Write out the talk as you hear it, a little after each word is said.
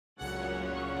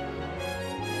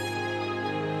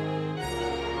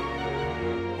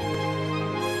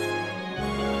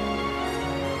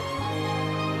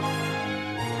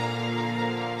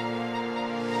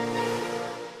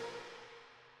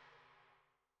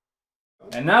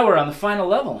And now we're on the final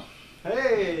level.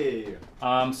 Hey!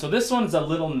 So this one's a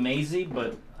little mazy,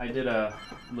 but I did a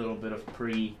little bit of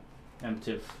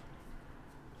preemptive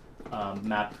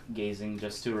map gazing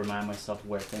just to remind myself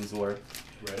where things were.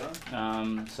 Right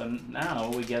on. So now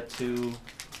we get to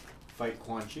fight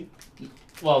Quan Chi.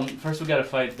 Well, first we gotta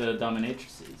fight the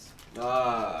dominatrices.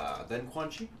 Then Quan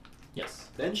Chi? Yes.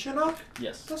 Then Shinnok?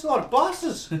 Yes. That's a lot of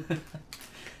bosses!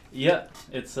 Yeah,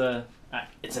 it's an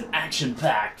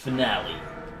action-packed finale.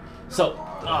 So,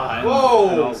 whoa!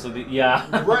 And also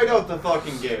yeah. Right out the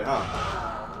fucking gate, huh?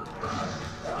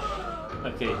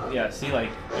 Okay, yeah. See, like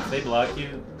if they block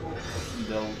you,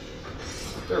 they'll.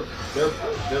 They're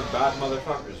bad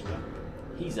motherfuckers, man.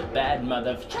 He's a bad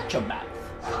mother. Shut your mouth.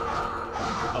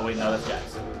 Oh wait, no, that's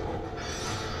Jax.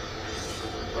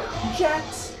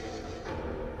 Jax.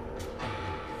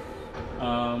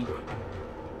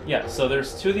 Yeah. So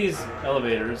there's two of these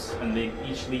elevators, and they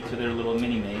each lead to their little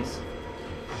mini maze.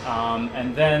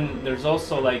 And then there's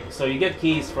also like, so you get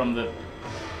keys from the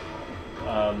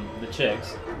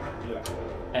chicks. Yeah.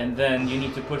 And then you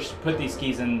need to put these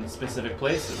keys in specific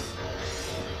places.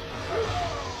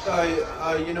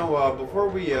 Before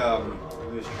we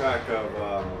lose track of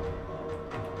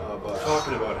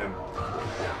talking about him,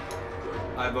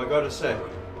 I've got to say,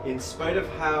 in spite of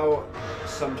how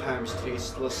sometimes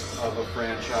tasteless of a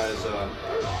franchise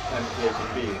MK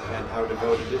can be, and how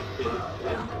devoted it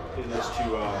is to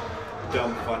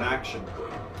dumb fun action,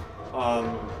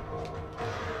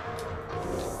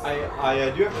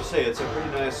 I do have to say it's a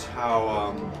pretty nice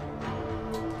how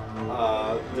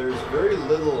there's very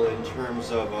little in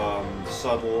terms of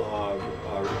subtle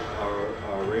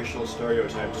racial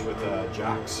stereotypes with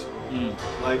Jax.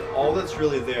 Like, all that's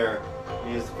really there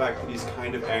is the fact that he's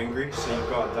kind of angry, so you've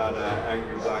got that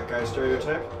angry black guy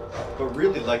stereotype. But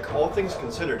really, like, all things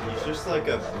considered, he's just like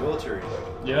a military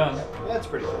dude. Yeah. That's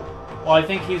pretty cool. Well, I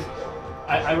think he's...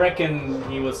 I reckon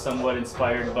he was somewhat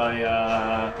inspired by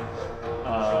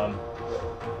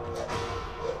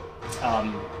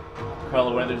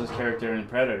Carl Weathers' character in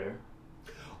Predator.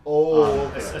 Oh,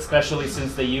 okay. Especially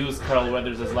since they used Carl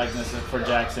Weathers' likeness for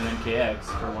Jackson and KX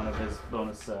for one of his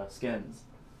bonus skins.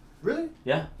 Really?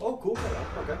 Yeah. Oh, cool.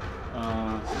 Okay.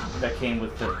 That came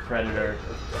with the Predator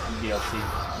DLC.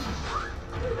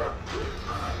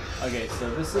 Okay, so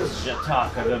this is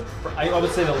Jataka, I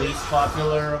would say the least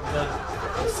popular of the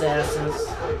assassins.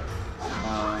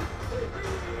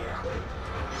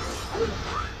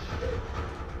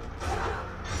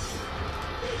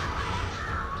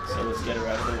 So let's get her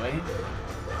out of the way.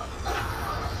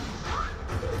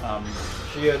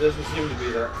 She doesn't seem to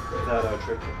be that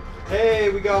tricky. Hey,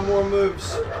 we got more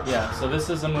moves. Yeah, so this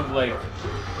is a move like,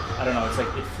 I don't know, it's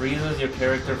like it freezes your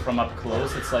character from up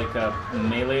close. It's like a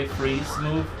melee freeze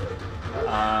move. It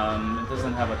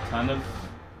doesn't have a ton of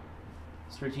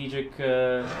strategic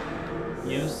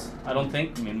use, I don't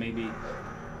think. I mean, maybe.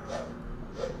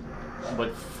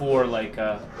 But for like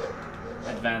a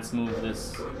advanced move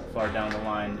this far down the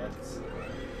line, that's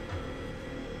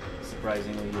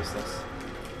surprisingly useless.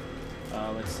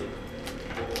 Let's see.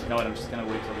 You know what, I'm just gonna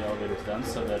wait till the elevator's done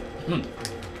so that...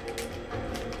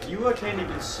 You can't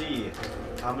even see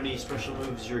how many special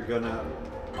moves you're gonna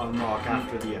unlock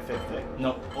after the fifth thing.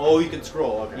 No. Oh, you can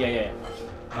scroll, okay.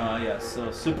 Yeah, so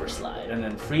super slide, and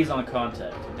then freeze on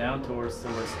contact, down towards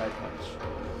silver side punch.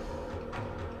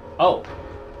 Oh!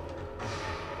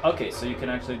 Okay, so you can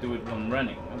actually do it when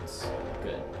running, that's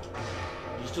good.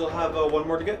 You still have one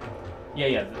more to get?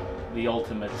 Yeah, the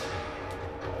ultimate.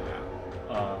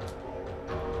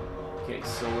 Okay,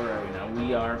 so where are we now?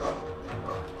 We are...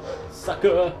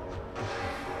 Sucker!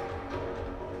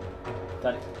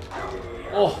 That...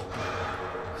 Oh!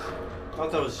 I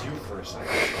thought that was you for a second.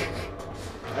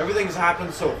 Everything's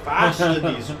happened so fast in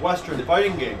these Western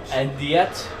fighting games. And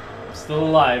yet, I'm still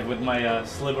alive with my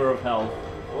sliver of health.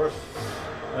 Of course.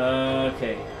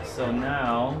 Okay, so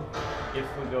now, if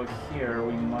we go here,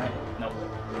 we might... No,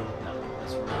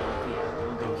 this will go here.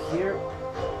 We'll go here,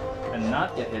 and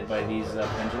not get hit by these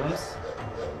pendulums.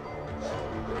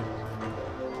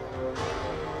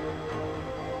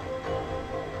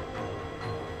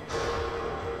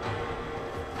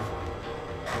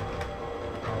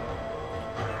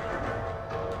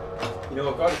 You know,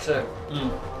 I've got to say,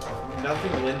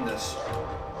 nothing in this,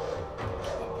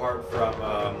 apart from,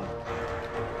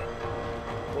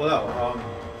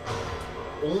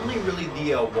 only really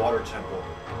the water temple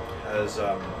has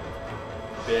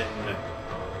been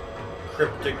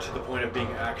cryptic to the point of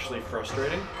being actually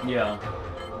frustrating. Yeah.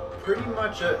 Pretty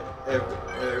much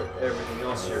everything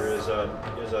else here is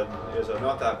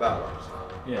not that bad.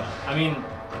 Yeah, I mean,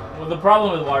 well, the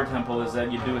problem with Water Temple is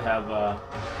that you do have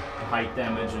height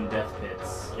damage and death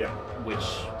pits. Yeah.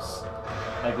 Which,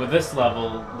 like with this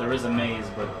level, there is a maze,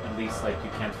 but at least like you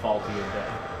can't fall to your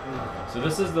death. So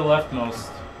this is the leftmost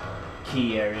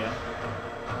key area.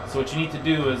 So what you need to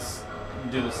do is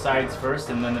do the sides first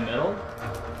and then the middle.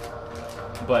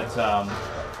 But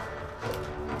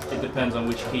it depends on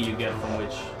which key you get from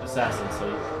which assassin. So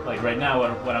like right now,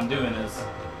 what I'm doing is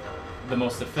the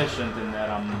most efficient in that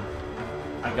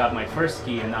I got my first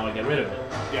key and now I get rid of it.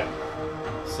 Yeah.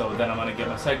 So then I'm gonna get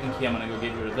my second key, I'm gonna go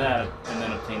get rid of that, and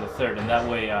then obtain the third. And that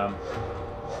way,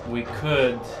 we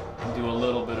could do a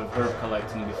little bit of herb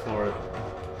collecting before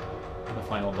the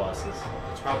final bosses.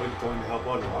 It's probably going to help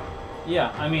out a lot.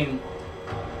 Yeah, I mean,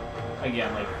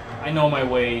 again, like, I know my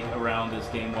way around this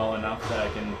game well enough that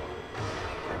I can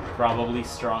probably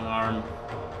strong arm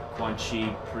Quan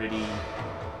Chi pretty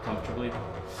comfortably.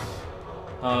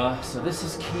 So this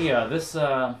is Kia. This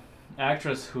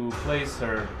actress who plays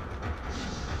her,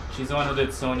 she's the one who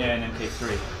did Sonya in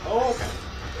MK3. Oh, okay.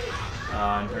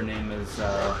 And her name is,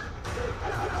 I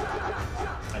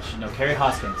should know, Carrie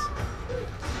Hoskins.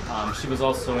 She was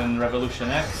also in Revolution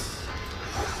X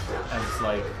as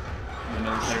like the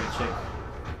military chick.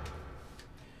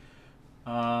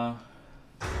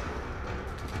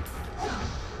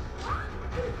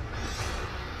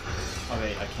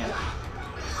 Okay, I can't.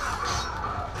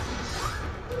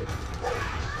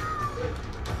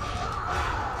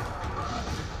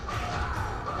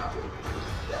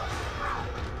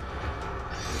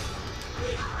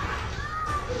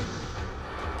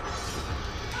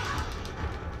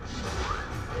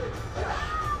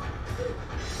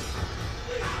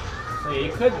 So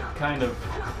you could kind of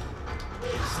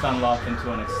stun lock him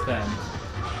to an extent.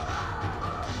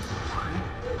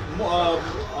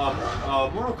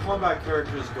 Mortal Kombat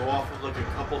characters go off of like a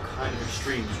couple kind of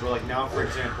extremes. Where like now, for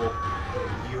example,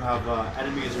 you have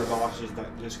enemies or bosses that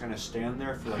just kind of stand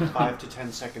there for like 5 to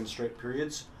 10 second straight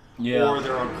periods. Yeah. Or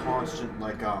they're on constant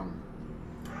like or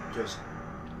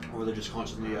they're just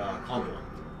constantly comboing.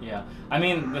 Yeah. I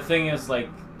mean, the thing is, like,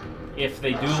 if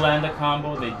they do land a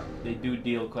combo, they do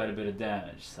deal quite a bit of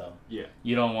damage. So yeah,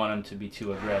 you don't want them to be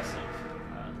too aggressive.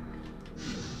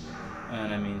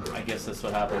 And I mean, I guess that's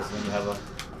what happens when you have a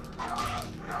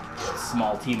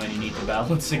small team and you need to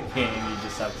balance a game. You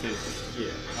just have to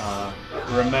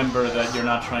remember that you're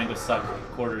not trying to suck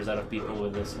quarters out of people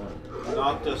with this one.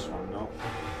 Not this one, no.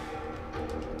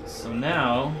 So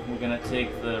now we're gonna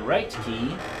take the right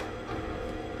key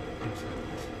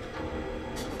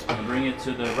and bring it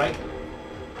to the right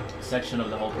section of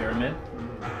the whole pyramid.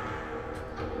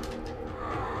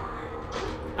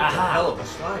 That's a hell of a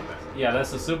slide, man. Yeah,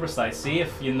 that's a super slide. See,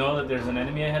 if you know that there's an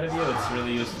enemy ahead of you, it's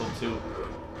really useful to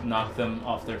knock them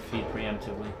off their feet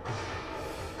preemptively.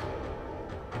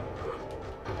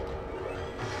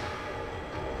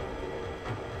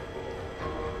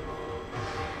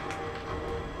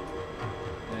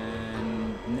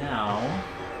 And now,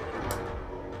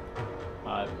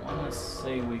 I want to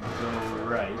say we go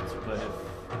right, but if...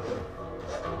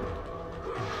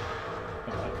 Oh,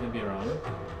 I could be wrong.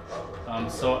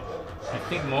 So I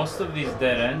think most of these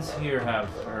dead ends here have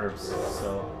herbs,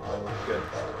 so good.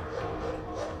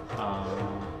 Now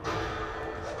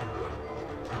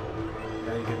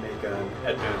you can make an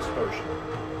advanced potion.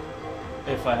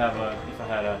 If I had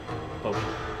a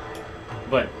potion,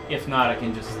 but if not, I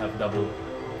can just have double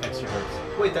extra herbs.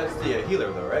 Wait, that's the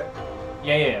healer though, right?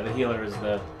 Yeah. The healer is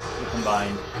the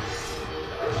combined.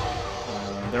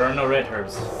 There are no red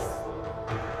herbs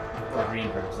or green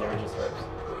herbs. There are just herbs.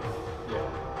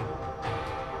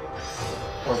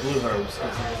 Or blue herbs,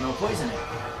 because there's no poison in it.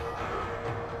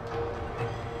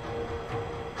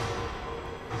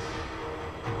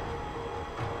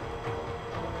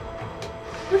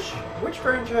 Which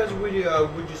franchise would you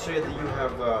say that you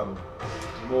have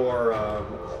more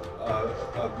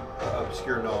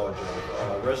obscure knowledge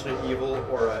of? Resident Evil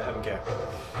or MK?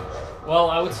 Well,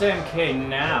 I would say MK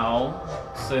now,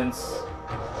 since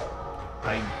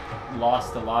I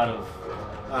lost a lot of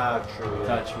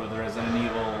touch with Resident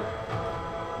Evil.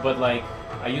 But like,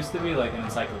 I used to be like an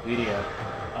encyclopedia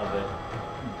of it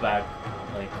back,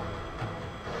 like,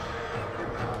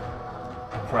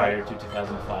 prior to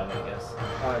 2005, I guess.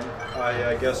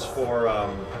 I guess for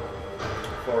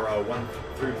 1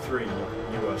 through 3,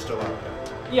 you still are.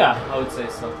 Yeah, I would say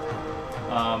so.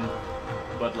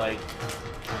 But like,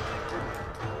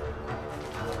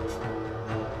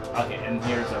 okay, and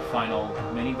here's our final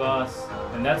mini boss,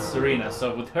 and that's Serena.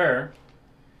 So with her,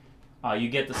 you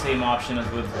get the same option as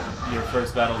with your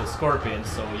first battle with Scorpion,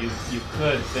 so you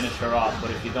could finish her off, but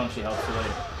if you don't, she helps you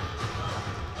later.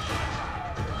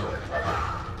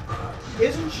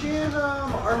 Isn't she in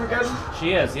Armageddon?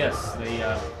 She is, yes.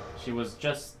 She was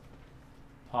just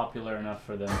popular enough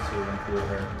for them to include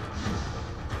her.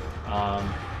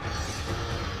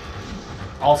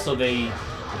 Also, they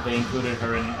included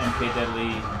her in MK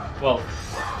Deadly, well,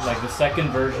 like the second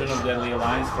version of Deadly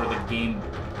Alliance for the Game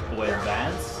Boy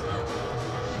Advance.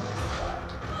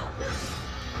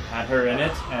 Had her in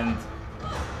it, and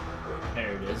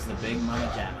there it is, the big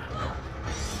Mama Jamma.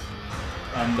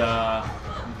 And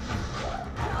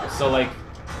so like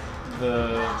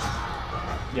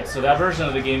so that version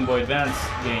of the Game Boy Advance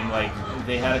game, like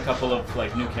they had a couple of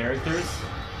like new characters,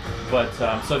 but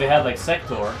so they had like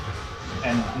Sector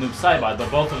and Noob Saibot,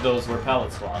 but both of those were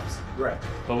palette swaps. Right.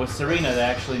 But with Serena, they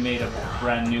actually made a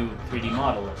brand new 3D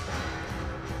model of her.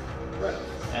 Right.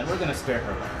 And we're gonna spare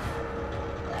her life.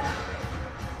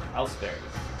 I'll spare you.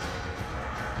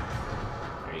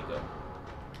 There you go.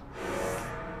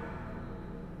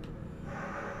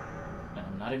 And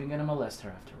I'm not even gonna molest her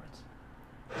afterwards.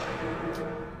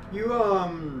 You,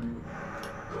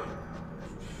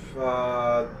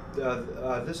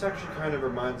 this actually kind of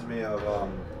reminds me of,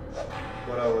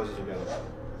 what was it again?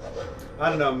 I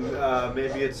don't know,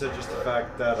 maybe it's just the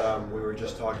fact that, we were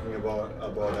just talking about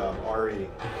Ari,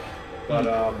 but,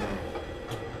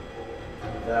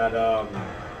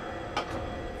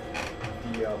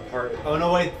 the part, oh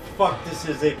no wait, fuck, this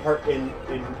is a part in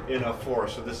a 4,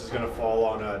 so this is gonna fall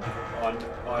on a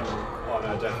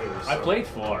Death. I played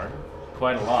 4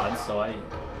 quite a lot, so I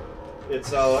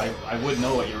would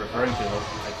know what you're referring to,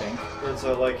 I think. It's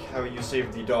like how you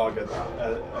saved the dog at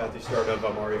the start of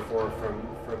Ari 4 from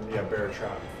the bear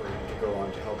trap for him to go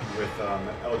on to help you with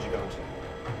El Gigante.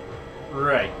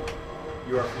 Right.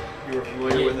 You are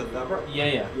familiar with it, that part?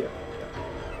 Yeah.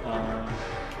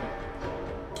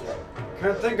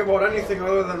 Can't think about anything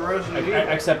other than Resident Evil.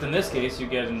 Except in this case, you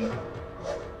get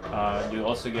you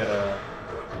also get a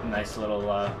nice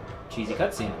little cheesy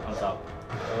cutscene on top.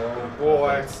 Oh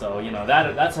boy! So you know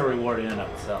that's a reward in and of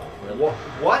itself. Really.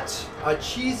 What? A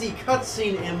cheesy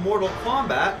cutscene in Mortal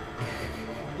Kombat?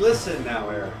 Listen now,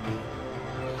 Eric.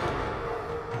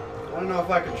 I don't know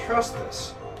if I can trust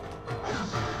this.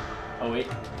 Oh wait,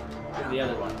 the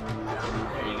other one.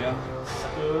 There you go.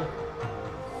 So,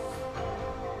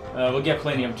 we'll get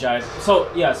plenty of jive. So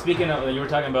yeah, speaking of, you were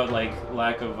talking about like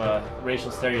lack of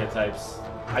racial stereotypes.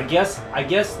 I guess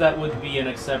that would be an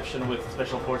exception with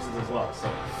Special Forces as well.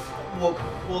 So. Well,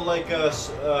 like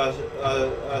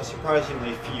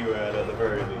surprisingly few at the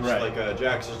very least. Right. Like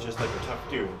Jax is just like a tough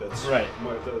dude. That's right.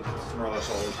 That's more or less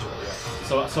all there is to it.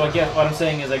 Yeah. So I guess what I'm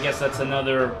saying is I guess that's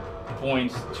another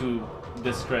point to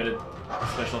discredit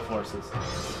Special Forces.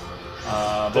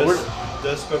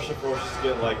 Does Special Forces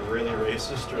get like really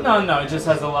racist? Or no, it just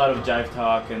has a lot of jive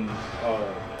talk and.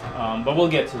 But we'll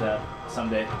get to that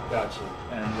someday. Gotcha.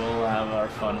 And we'll have our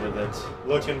fun with it.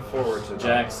 Looking forward to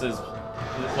that.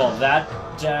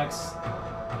 Jax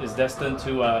is destined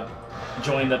to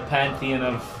join the pantheon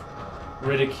of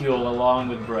ridicule along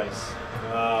with Bryce.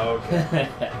 Okay.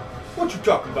 What you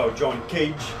talking about, John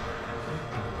Cage?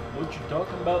 What you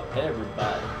talking about,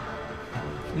 everybody?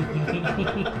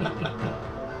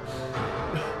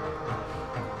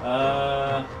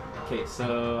 Okay,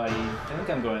 so I think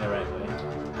I'm going the right way.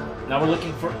 Now we're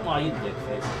looking for... Oh, you dick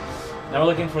face. Now we're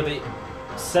looking for the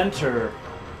center...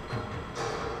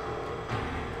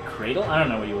 cradle? I don't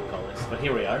know what you would call this, but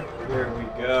here we are. Here we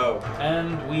go.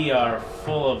 And we are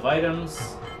full of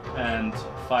items, and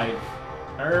 5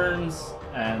 urns,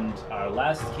 and our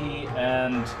last key,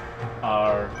 and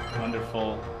our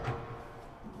wonderful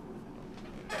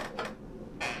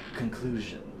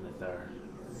conclusion with our...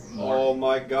 Oh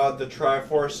my god, the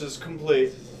Triforce is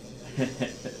complete.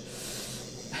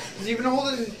 He's even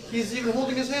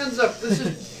holding his hands up. This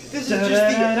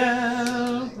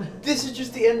is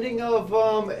just the ending of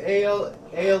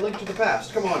A Link to the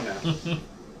Past. Come on now.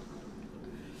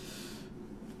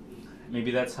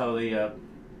 Maybe that's how the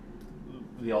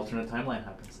alternate timeline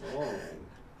happens. Oh.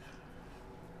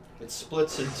 It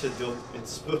splits into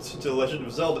Legend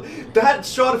of Zelda. That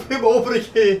shot of him opening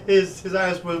his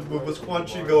eyes was Quan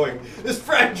Chi going, "This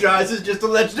franchise is just a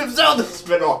Legend of Zelda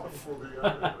spin-off."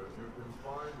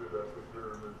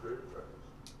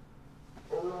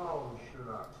 Around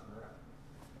Shinnok's neck.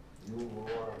 You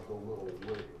arrived a little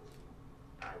late.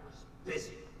 I was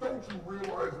busy. Don't you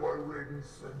realize why Raiden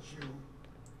sent you?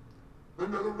 The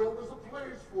Netherrealm is a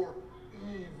place for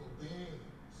evil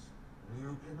beings. You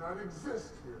cannot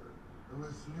exist here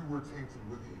unless you were tainted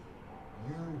with evil.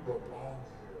 You belong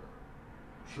here.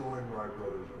 Join my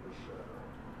brothers of the Shadow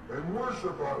and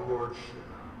worship our Lord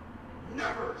Shinnok.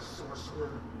 Never,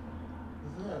 sorcerer.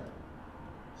 Then,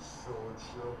 so it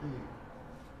shall be.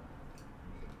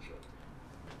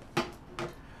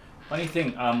 Funny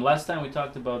thing, last time we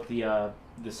talked about the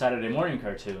Saturday morning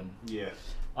cartoon. Yes.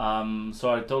 So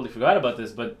I totally forgot about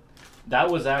this, but that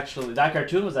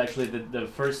cartoon was actually the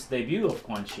first debut of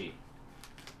Quan Chi.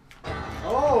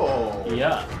 Oh.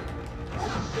 Yeah.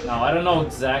 Now I don't know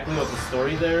exactly what the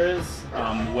story there is,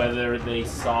 whether they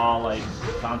saw like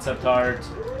concept art,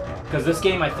 because this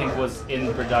game I think was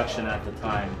in production at the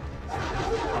time.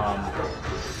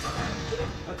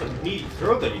 That's a meaty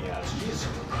throat that he has. Jeez.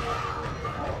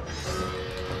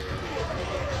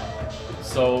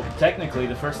 So technically,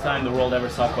 the first time the world ever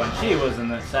saw Quan Chi was in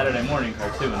the Saturday morning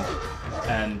cartoon,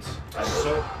 and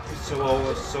So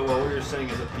what you're saying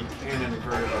is that the canon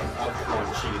version of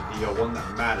Quan Chi, the one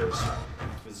that matters,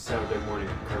 is the Saturday morning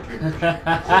cartoon.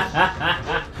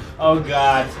 oh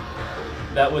god,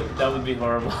 that would be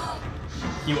horrible.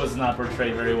 He was not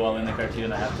portrayed very well in the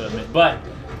cartoon, I have to admit, but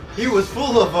He was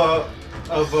full of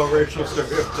racial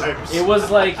stereotypes. it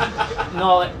was like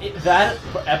that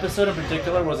episode in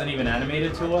particular wasn't even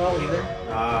animated too well either.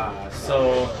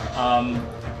 So,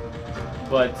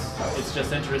 but it's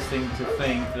just interesting to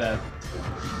think that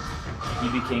he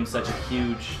became such a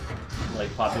huge,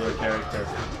 like, popular character.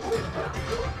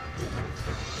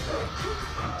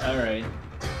 Alright.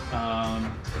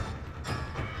 I'm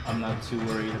not too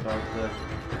worried about the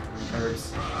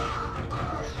herbs.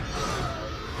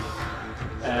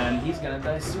 And he's gonna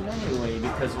die soon anyway,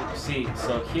 because, see,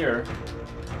 so here,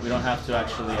 we don't have to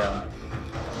actually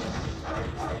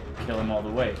kill him all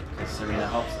the way, because Serena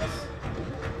helps us.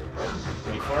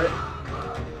 Wait for it.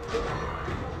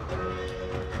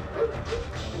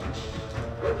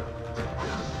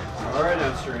 Alright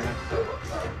now, Serena.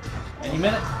 Any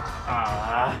minute.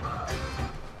 Ah.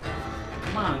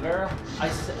 Come on, girl. I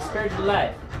spared your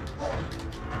life.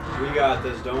 We got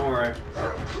this, don't worry.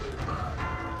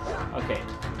 Okay.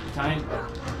 Time.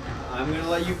 I'm gonna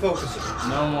let you focus it.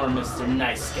 No more Mr.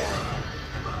 Nice Guy.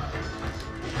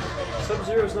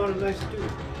 Sub-Zero's not a nice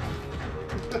dude.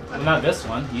 Well, not this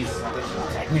one. He's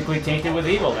technically tainted with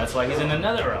evil. That's why he's in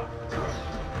another row.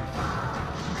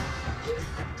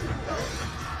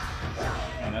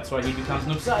 And that's why he becomes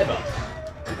Noob Saibo.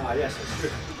 Ah, yes, that's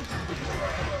true.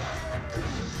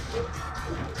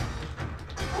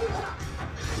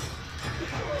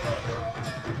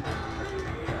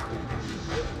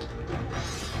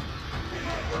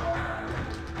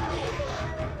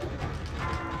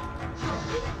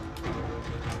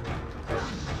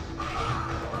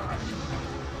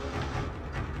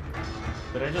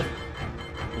 Did I just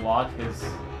block his...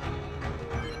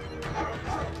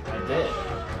 I did.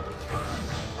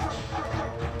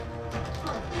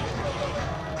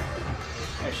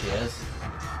 There she is.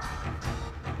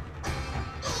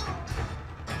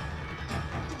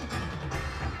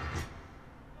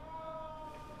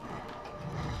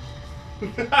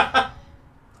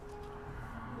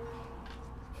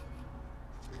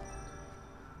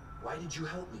 Why did you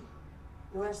help me?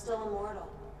 You are still immortal.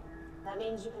 That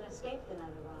means you can escape the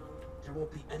Netherrealm. There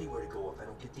won't be anywhere to go if I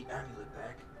don't get the amulet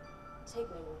back. Take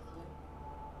me with you.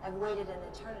 I've waited an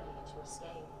eternity to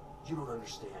escape. You don't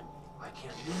understand. I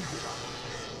can't leave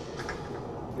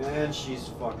without it. And she's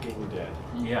fucking dead.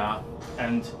 Yeah,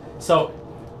 and so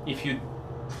if you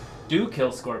do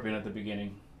kill Scorpion at the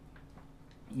beginning,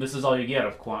 this is all you get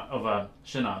of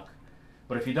Shinnok.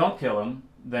 But if you don't kill him,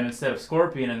 then instead of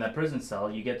Scorpion in that prison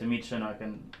cell, you get to meet Shinnok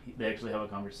and they actually have a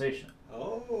conversation.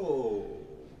 Oh.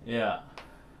 Yeah.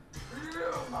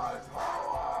 Feel my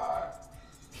power!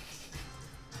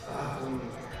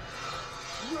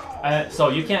 So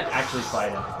you can't actually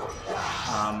fight him.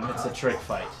 It's a trick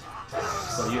fight.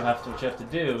 So what you have to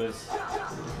do is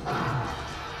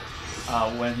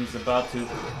when he's about to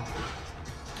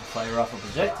fire off a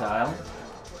projectile,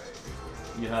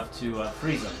 you have to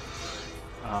freeze him.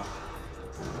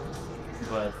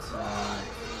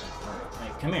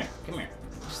 Hey, come here.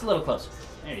 Just a little closer.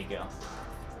 There you go.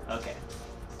 Okay.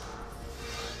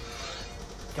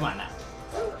 Come on now.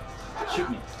 Shoot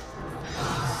me.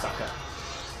 Sucker.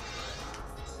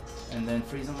 And then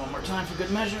freeze him one more time for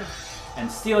good measure.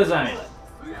 And steal his amulet.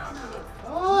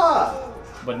 Ah!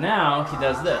 But now he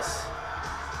does this.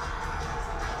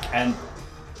 And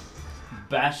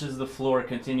bashes the floor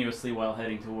continuously while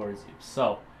heading towards you.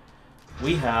 So,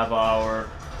 we have our...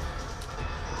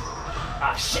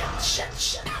 Ah,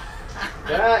 shit.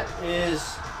 That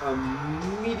is a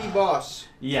meaty boss.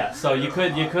 Yeah, so you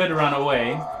could run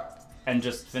away and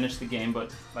just finish the game,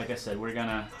 but like I said, we're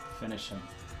gonna finish him.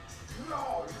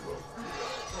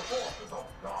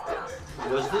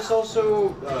 Was this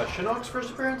also Shinnok's first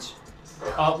appearance?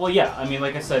 Well, yeah. I mean,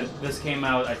 like I said, this came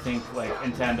out, I think, like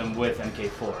in tandem with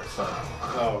MK4. So.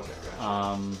 Oh,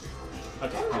 okay.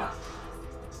 Okay. Come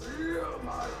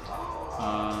on.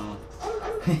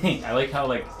 I like how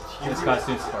like his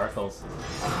costume sparkles.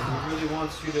 He really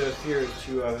wants you to fear his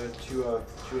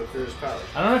power.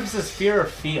 I don't know if it says fear or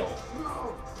feel.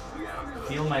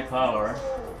 Feel my power.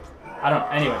 I don't know.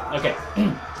 Anyway, okay.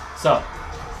 So.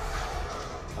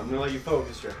 I'm gonna let you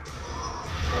focus here.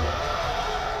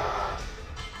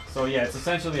 So yeah, it's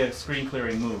essentially a screen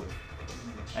clearing move.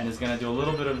 And it's gonna do a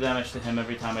little bit of damage to him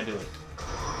every time I do it.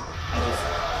 I just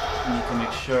need to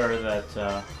make sure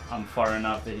that I'm far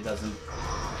enough that he doesn't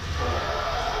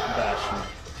bash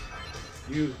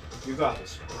me. You got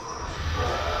this.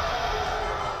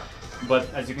 But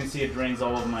as you can see, it drains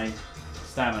all of my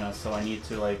stamina, so I need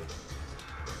to like...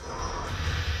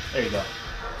 There you go.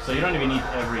 So you don't even need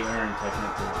every urn,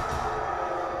 technically.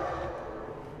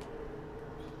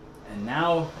 And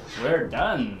now, we're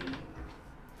done.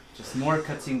 Just more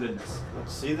cutscene goodness.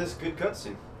 Let's see this good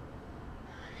cutscene.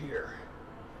 Here.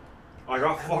 I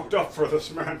got fucked up for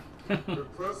this, man.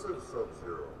 Impressive,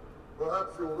 Sub-Zero.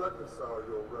 Perhaps you'll reconcile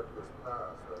your reckless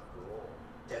past after all.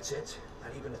 That's it?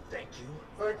 Not even a thank you?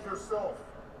 Thank yourself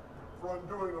for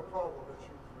undoing a problem that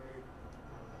you created.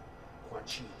 Quan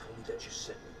Chi told me that you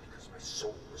sent me because my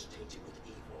soul was tainted with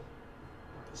evil.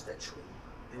 Is that true?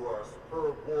 You are a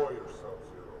superb warrior,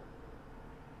 Sub-Zero.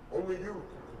 Only you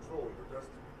can control your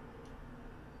destiny.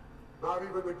 Not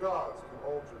even the gods can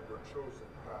alter your chosen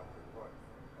path in life.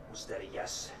 Was that a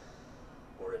yes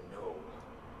or a no?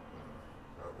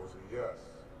 That was a yes.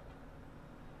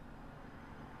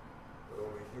 But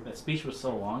only you. That speech was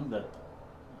so long that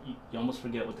you almost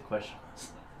forget what the question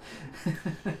was.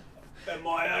 Am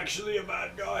I actually a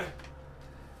bad guy?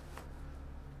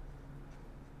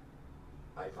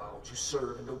 I vow to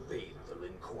serve and obey the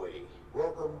Lin Kuei.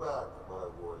 Welcome back, my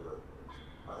warrior.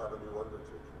 I have a new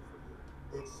undertaking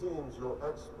for you. It seems your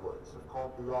exploits have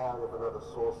caught the eye of another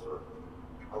sorcerer.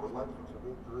 I would like you to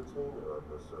meet the retainer of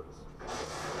your services.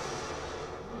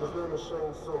 His name is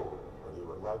Shang Tsung, and he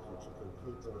would like you to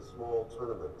compete in a small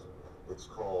tournament. It's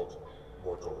called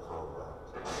Mortal Kombat.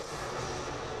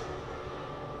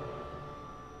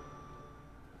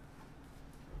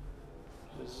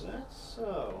 Is that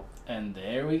so? And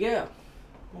there we go.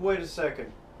 Wait a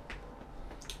second.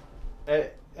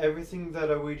 Everything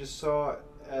that we just saw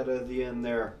at the end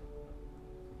there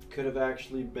could have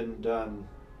actually been done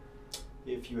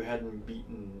if you hadn't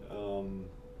beaten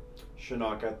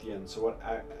Shinnok at the end. So what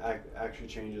actually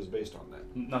changes based on that?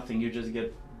 Nothing. You just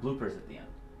get bloopers at the end.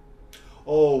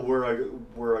 Oh, where I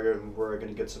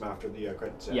gonna get some after the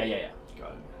credits? Yeah.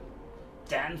 Got it.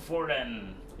 Dan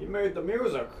Forden. He made the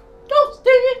music.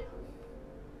 Toasty.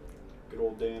 Good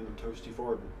old Dan Toasty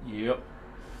Forden. Yep.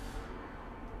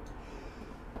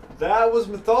 That was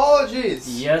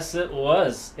Mythologies. Yes, it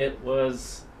was. It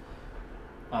was.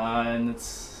 And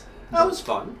it's. That was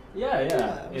fun. Yeah. it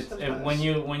was nice.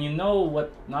 When you know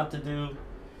what not to do,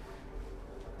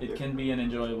 it can be an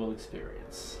enjoyable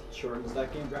experience. Shortens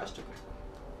that game drastically.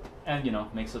 And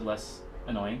makes it less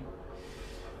annoying.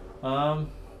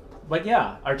 But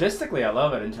yeah, artistically I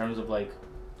love it in terms of like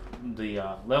the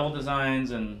level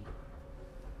designs and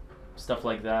stuff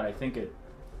like that. I think it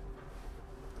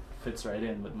fits right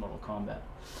in with Mortal Kombat.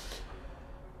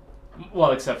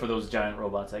 Well, except for those giant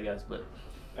robots, I guess, but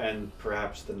and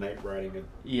perhaps the knight riding a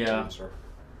yeah. chainsaw.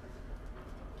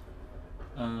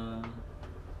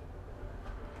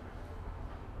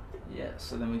 Yeah,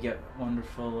 so then we get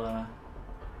wonderful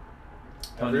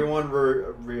Everyone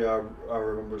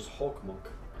remembers Hulk Monk.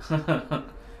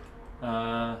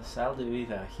 Sal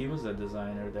DeVita, he was a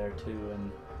designer there too,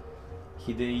 and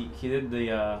he did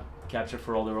the capture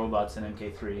for all the robots in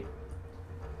MK3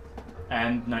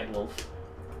 and Nightwolf.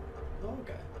 Oh,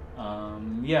 okay.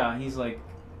 Yeah, he's like.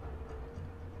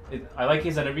 I like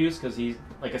his interviews because he's,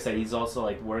 like I said, he's also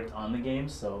like worked on the game,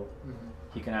 so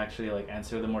he can actually like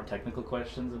answer the more technical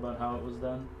questions about how it was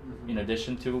done, in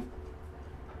addition to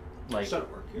like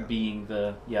work, yeah. being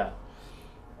the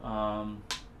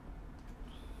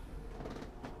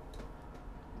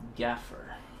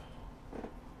gaffer.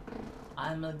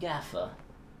 I'm a gaffer.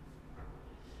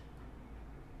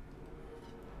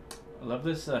 I love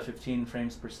this 15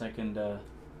 frames per second.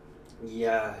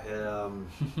 Yeah,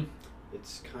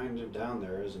 it's kind of down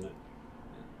there, isn't it?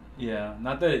 Yeah,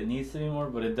 not that it needs to be more,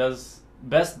 but it does.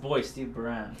 Best boy, Steve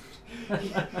Baran.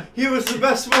 He was the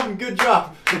best one. Good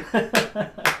job.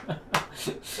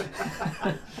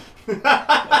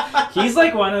 He's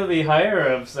like one of the higher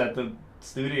ups at the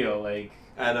studio, like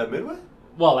at Midway.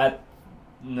 Well, at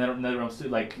NetherRealm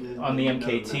Studio, like on the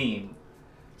MK team.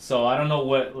 So I don't know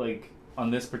what like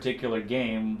on this particular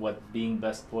game what being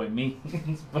best boy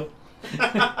means, but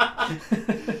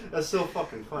that's so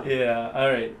fucking funny. Yeah. All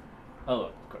right. Oh,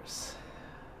 of course.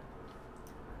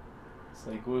 It's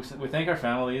like we thank our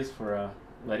families for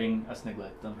letting us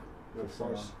neglect them. Of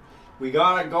course. We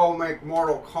gotta go make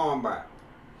Mortal Kombat.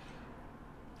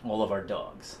 All of our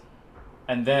dogs.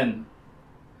 And then...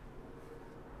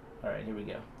 Alright, here we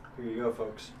go. Here you go,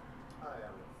 folks. I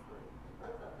am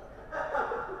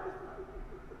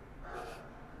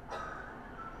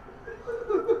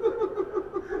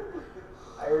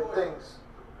I heard things.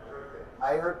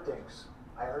 I heard things.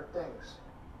 I heard things.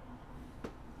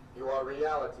 You are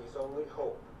reality's only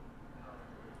hope.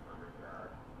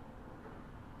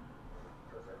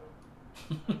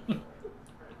 You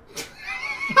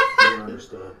don't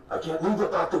understand. I can't move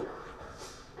without the...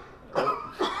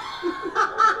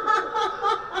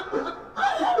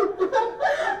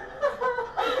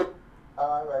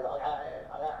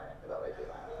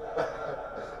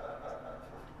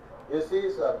 You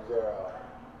see, Sub-Zero,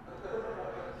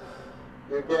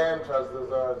 you can trust the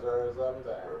sorcerer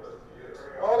sometimes.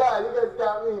 Hold on, you guys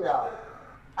got me now.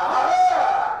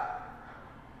 Ah!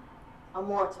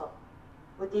 Immortal,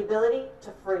 with the ability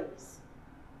to freeze.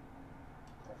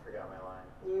 I forgot my line.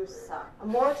 You suck.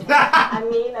 Immortal, I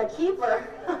mean a keeper.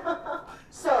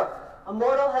 Sir,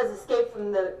 Immortal has escaped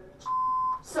from the...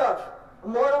 Sir,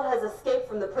 Immortal has escaped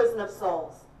from the prison of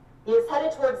souls. He is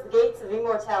headed towards the gates of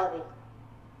immortality.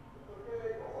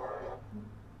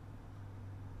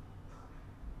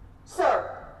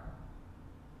 Sir.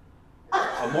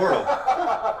 Immortal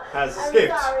has I'm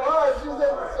escaped. sorry. Oh, she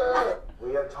said, sir.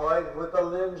 We have toyed with the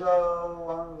ninja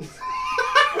once.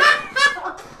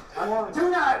 Do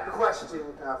not question.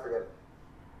 No, forget it.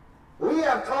 We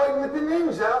have toyed with the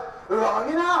ninja long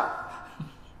enough.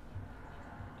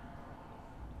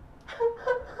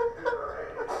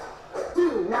 Do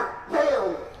not fail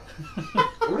me.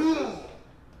 We,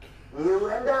 you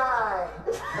and I.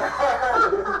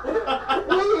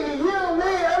 Me, you,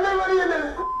 me, everybody in this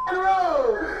room.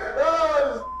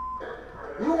 Oh,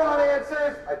 you want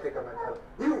answers? I think I'm gonna tell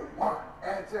you. You want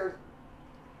answers?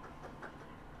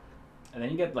 And then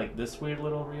you get like this weird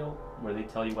little reel where they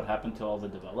tell you what happened to all the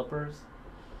developers.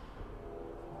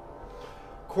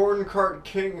 Corn Cart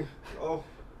King. Oh.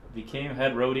 Became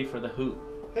head roadie for the Who.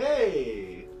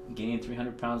 Hey. Gained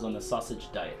 300 pounds on the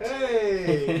sausage diet.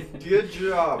 Hey. Good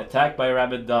job. Attacked by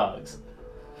rabid dogs.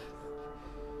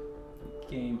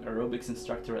 Became aerobics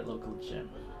instructor at local gym.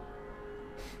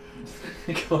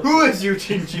 Who is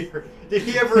Eugene Gier? Did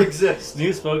he ever exist?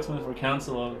 New spokesman for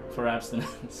Council for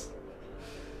Abstinence.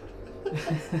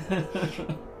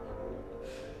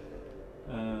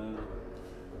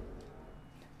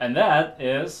 And that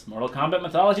is Mortal Kombat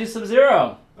Mythologies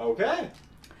Sub-Zero. Okay.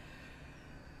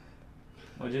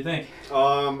 What do you think?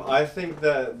 I think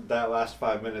that last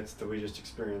 5 minutes that we just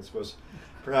experienced was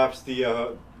perhaps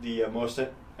the most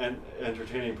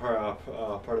entertaining part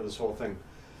of this whole thing.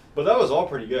 But that was all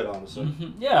pretty good, honestly.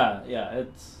 Yeah,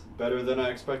 it's better than I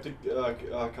expected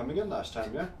coming in last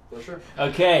time. Yeah, for sure.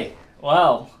 Okay,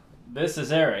 well, this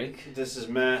is Eric. This is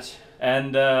Matt.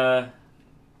 And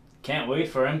can't wait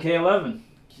for MK11.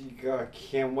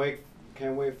 Can't wait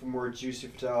for more juicy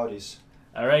fatalities.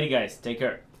 Alrighty, guys, take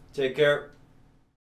care. Take care.